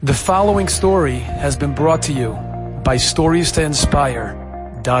The following story has been brought to you by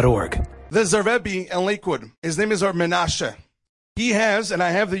StoriesToInspire.org. There's a Rebbe in Lakewood. His name is Menashe. He has, and I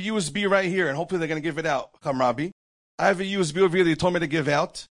have the USB right here, and hopefully they're going to give it out, Rabbi. I have a USB over here that he told me to give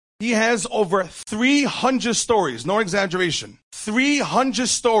out. He has over 300 stories, no exaggeration, 300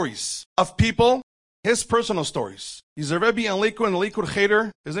 stories of people, his personal stories. He's a Rebbe in Lakewood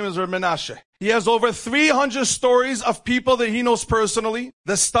Cheder. His name is Menashe. He has over 300 stories of people that he knows personally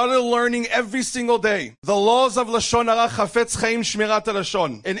that started learning every single day the laws of Lashon Hara, Chafetz Chaim, Shmirat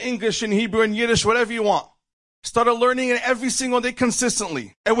Lashon, in English, in Hebrew, in Yiddish, whatever you want. Started learning it every single day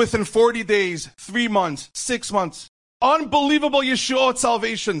consistently. And within 40 days, 3 months, 6 months, unbelievable Yeshuot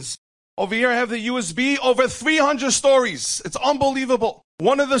salvations. Over here I have the USB, over 300 stories. It's unbelievable.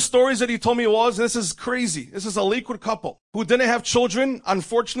 One of the stories that he told me was, this is crazy, this is a Lakewood couple who didn't have children,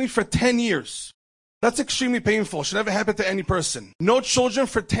 unfortunately, for 10 years. That's extremely painful. Should never happen to any person. No children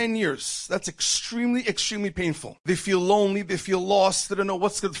for 10 years. That's extremely, extremely painful. They feel lonely, they feel lost, they don't know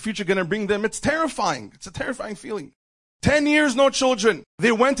what's the future going to bring them. It's terrifying. It's a terrifying feeling. 10 years, no children.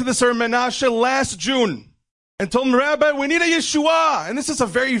 They went to this Menashe last June and told him, Rabbi, we need a Yeshua. And this is a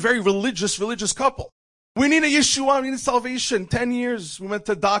very, very religious couple. We need a Yeshua, we need salvation. 10 years, we went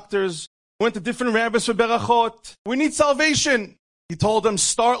to doctors, went to different rabbis for berachot. We need salvation. He told them,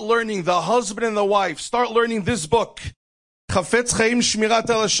 start learning, the husband and the wife, start learning this book. Chafetz Chaim Shmirat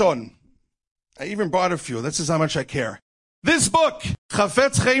Lashon. I even brought a few, this is how much I care. This book,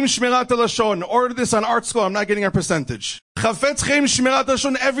 Chafetz Chaim Shmirat Lashon. Order this on Art School, I'm not getting a percentage. Chafetz Chaim Shmirat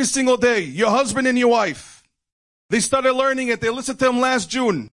Lashon every single day, your husband and your wife. They started learning it, they listened to him last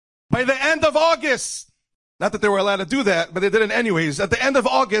June. By the end of August, not that they were allowed to do that, but they did it anyways. At the end of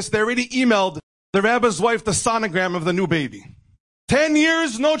August, they already emailed the rabbi's wife the sonogram of the new baby. 10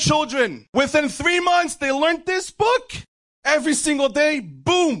 years, no children. Within 3 months, they learned this book. Every single day,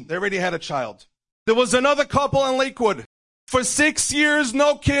 boom, they already had a child. There was another couple in Lakewood. For 6 years,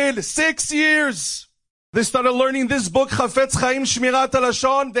 no kid. 6 years. They started learning this book, Chafetz Chaim Shmirat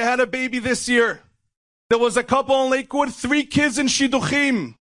Lashon. They had a baby this year. There was a couple in Lakewood, 3 kids in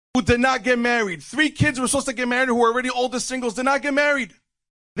Shidduchim, who did not get married. 3 kids were supposed to get married who were already older singles, did not get married.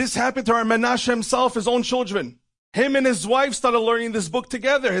 This happened to our Menashe himself, his own children. Him and his wife started learning this book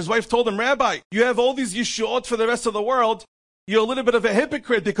together. His wife told him, Rabbi, you have all these Yeshuot for the rest of the world. You're a little bit of a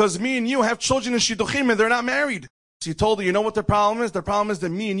hypocrite because me and you have children in Shidduchim and they're not married. So he told her, you know what the problem is? The problem is that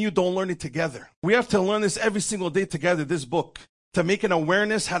me and you don't learn it together. We have to learn this every single day together, this book, to make an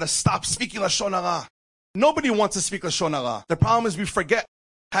awareness how to stop speaking Lashon Hara. Nobody wants to speak Lashon Hara. The problem is we forget.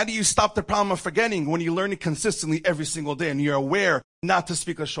 How do you stop the problem of forgetting when you learn it consistently every single day and you're aware not to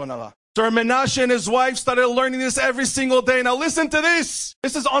speak Lashon Hara? So Menashe and his wife started learning this every single day. Now listen to this.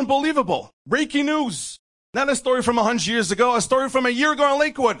 This is unbelievable. Breaking news. Not a story from 100 years ago, a story from a year ago in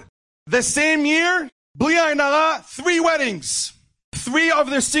Lakewood. The same year, Bli Ayin Hara, 3 weddings. 3 of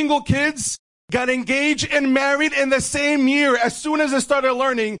their single kids got engaged and married in the same year as soon as they started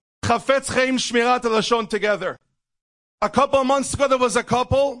learning Chafetz Chaim Shmirat Lashon together. A couple of months ago, there was a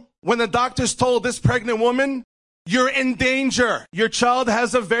couple when the doctors told this pregnant woman, you're in danger. Your child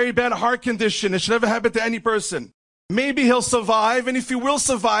has a very bad heart condition. It should never happen to any person. Maybe he'll survive, and if he will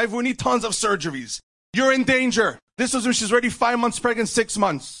survive, we need tons of surgeries. You're in danger. This was when she's already 5 months pregnant, 6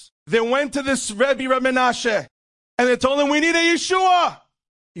 months. They went to this Rebbe Menashe, and they told him, we need a Yeshua.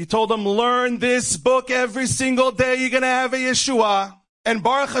 He told them, learn this book every single day. You're going to have a Yeshua. And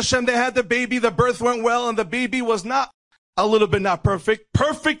Baruch Hashem, they had the baby. The birth went well, and the baby was not a little bit not perfect,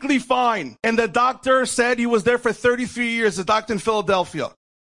 perfectly fine. And the doctor said he was there for 33 years, the doctor in Philadelphia.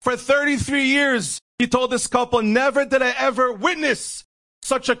 For 33 years, he told this couple, never did I ever witness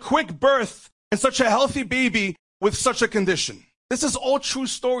such a quick birth and such a healthy baby with such a condition. This is all true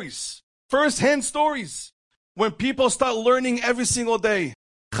stories, first-hand stories. When people start learning every single day,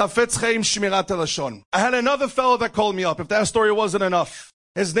 Chafetz Chaim Shmirat Lashon. I had another fellow that called me up, if that story wasn't enough.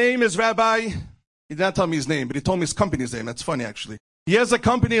 His name is Rabbi, he did not tell me his name, but he told me his company's name. That's funny, actually. He has a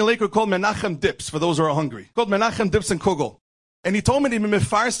company in Lakewood called Menachem Dips, for those who are hungry. Called Menachem Dips in Kugel. And he told me to be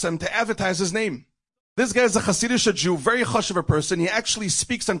mefarsem to advertise his name. This guy is a Hasidic Jew, very hush of a person. He actually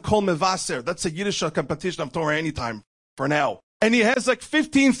speaks on Kol Mevaser. That's a Yiddish competition of Torah anytime, for now. And he has like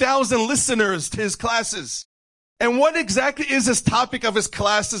 15,000 listeners to his classes. And what exactly is his topic of his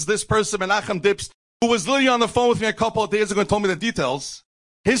classes, this person, Menachem Dips, who was literally on the phone with me a couple of days ago and told me the details?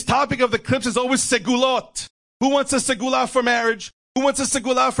 His topic of the clips is always segulot. Who wants a segula for marriage? Who wants a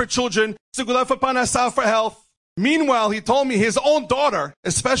segula for children? Segula for panasah, for health? Meanwhile, he told me his own daughter,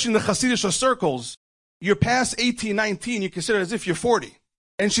 especially in the Hasidic circles, you're past 18, 19, you consider it as if you're 40.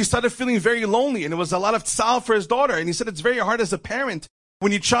 And she started feeling very lonely, and it was a lot of tzal for his daughter. And he said it's very hard as a parent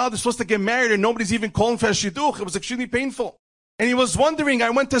when your child is supposed to get married and nobody's even calling for a shidduch. It was extremely painful. And he was wondering,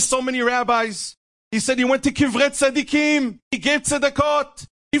 I went to so many rabbis. He said he went to Kivret Tzadikim. He gave tzedakot.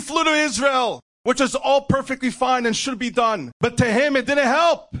 He flew to Israel, which is all perfectly fine and should be done. But to him, it didn't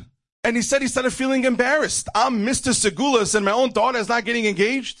help. And he said he started feeling embarrassed. I'm Mr. Segulas and my own daughter is not getting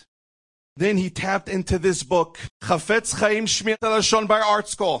engaged. Then he tapped into this book, Chafetz Chaim Shmirat HaLashon by Art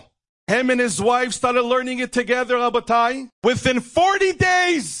School. Him and his wife started learning it together, Rabotai. Within 40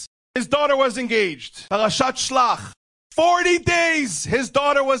 days, his daughter was engaged. Parashat Shlach. 40 days, his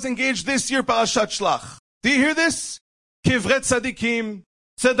daughter was engaged this year, Parashat Shlach. Do you hear this? Kivret Tzadikim,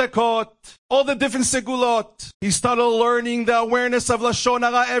 Tzedakot, all the different segulot. He started learning the awareness of Lashon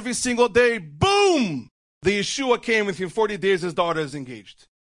Hara every single day. Boom! The Yeshua came within 40 days, his daughter is engaged.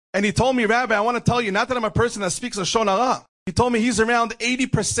 And he told me, Rabbi, I want to tell you, not that I'm a person that speaks Lashon Hara. He told me he's around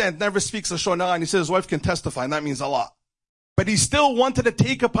 80% never speaks Lashon Hara, and he said his wife can testify, and that means a lot. But he still wanted to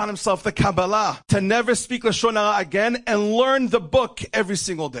take upon himself the Kabbalah to never speak Lashon Hara again and learn the book every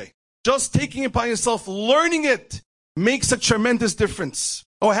single day. Just taking it upon yourself, learning it, makes a tremendous difference.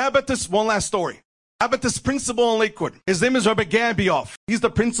 Oh, how about this one last story? How about this principal in Lakewood? His name is Rabbi Gabioff. He's the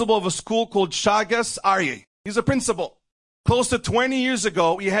principal of a school called Shagas Aryeh. He's a principal. Close to 20 years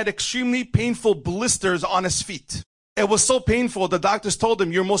ago, he had extremely painful blisters on his feet. It was so painful, the doctors told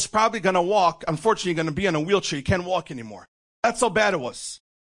him, you're most probably going to walk. Unfortunately, you're going to be in a wheelchair. You can't walk anymore. That's how bad it was.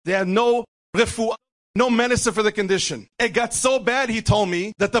 They had no refuah, no medicine for the condition. It got so bad, he told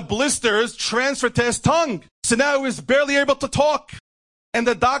me, that the blisters transferred to his tongue. So now he was barely able to talk. And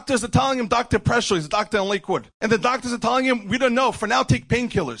the doctors are telling him, Dr. Presley, he's a doctor in Lakewood. And the doctors are telling him, we don't know. For now, take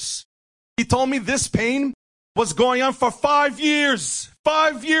painkillers. He told me this pain was going on for 5 years.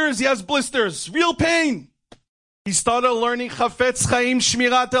 5 years he has blisters. Real pain. He started learning Chafetz Chaim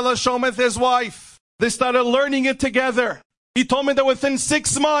Shmirat HaLashon with his wife. They started learning it together. He told me that within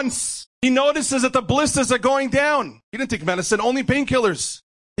 6 months, he notices that the blisters are going down. He didn't take medicine, only painkillers.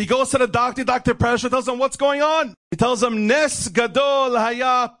 He goes to the doctor, Dr. Pressure, tells him what's going on. He tells him, Nes Gadol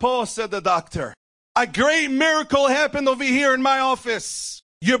Haya Po, said the doctor. A great miracle happened over here in my office.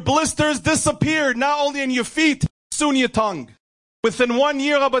 Your blisters disappeared, not only in your feet, soon your tongue. Within 1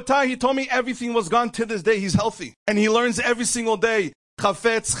 year, Rabotai, he told me everything was gone. To this day, he's healthy. And he learns every single day,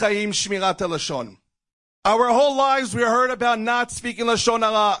 Chafetz Chaim Shmirat HaLashon. Our whole lives, we heard about not speaking Lashon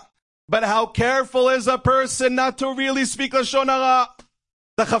Hara. But how careful is a person not to really speak Lashon Hara?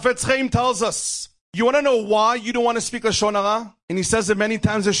 The Chafetz Chaim tells us, you want to know why you don't want to speak Lashon Hara? And he says it many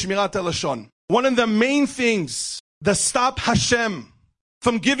times in Shmirat HaLashon. One of the main things that stop Hashem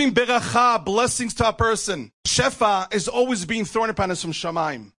from giving beracha, blessings to a person, shefa, is always being thrown upon us from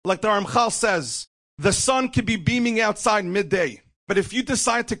Shamayim. Like the Ramchal says, the sun could be beaming outside midday. But if you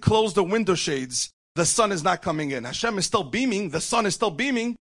decide to close the window shades, the sun is not coming in. Hashem is still beaming, the sun is still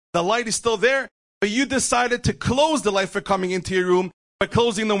beaming, the light is still there, but you decided to close the light for coming into your room by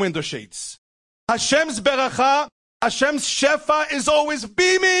closing the window shades. Hashem's beracha, Hashem's shefa is always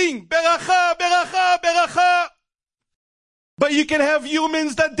beaming. Beracha, beracha, beracha. But you can have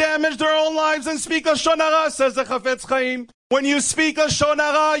humans that damage their own lives and speak Lashon Hara, says the Chafetz Chaim. When you speak Lashon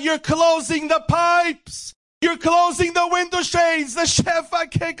Hara, you're closing the pipes. You're closing the window shades. The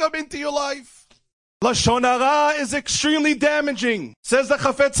shefa can't come into your life. Lashon Hara is extremely damaging. Says the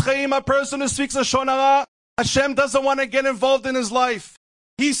Chafetz Chaim, a person who speaks Lashon Hara, Hashem doesn't want to get involved in his life.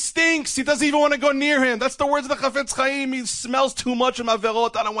 He stinks. He doesn't even want to go near him. That's the words of the Chafetz Chaim. He smells too much of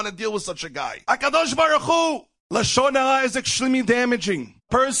Averot. I don't want to deal with such a guy. HaKadosh Baruch Hu. Lashon Hara is extremely damaging.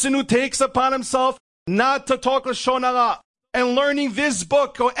 Person who takes upon himself not to talk Lashon Hara and learning this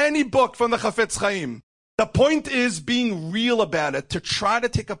book or any book from the Chafetz Chaim. The point is being real about it, to try to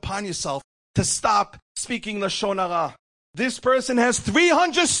take upon yourself to stop speaking Lashon Hara. This person has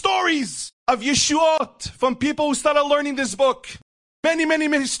 300 stories of Yeshuot from people who started learning this book. Many, many,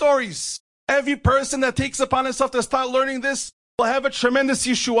 many stories. Every person that takes upon himself to start learning this will have a tremendous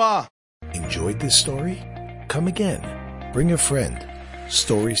Yeshua. Enjoyed this story? Come again. Bring a friend.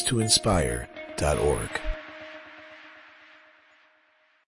 StoriesToInspire.org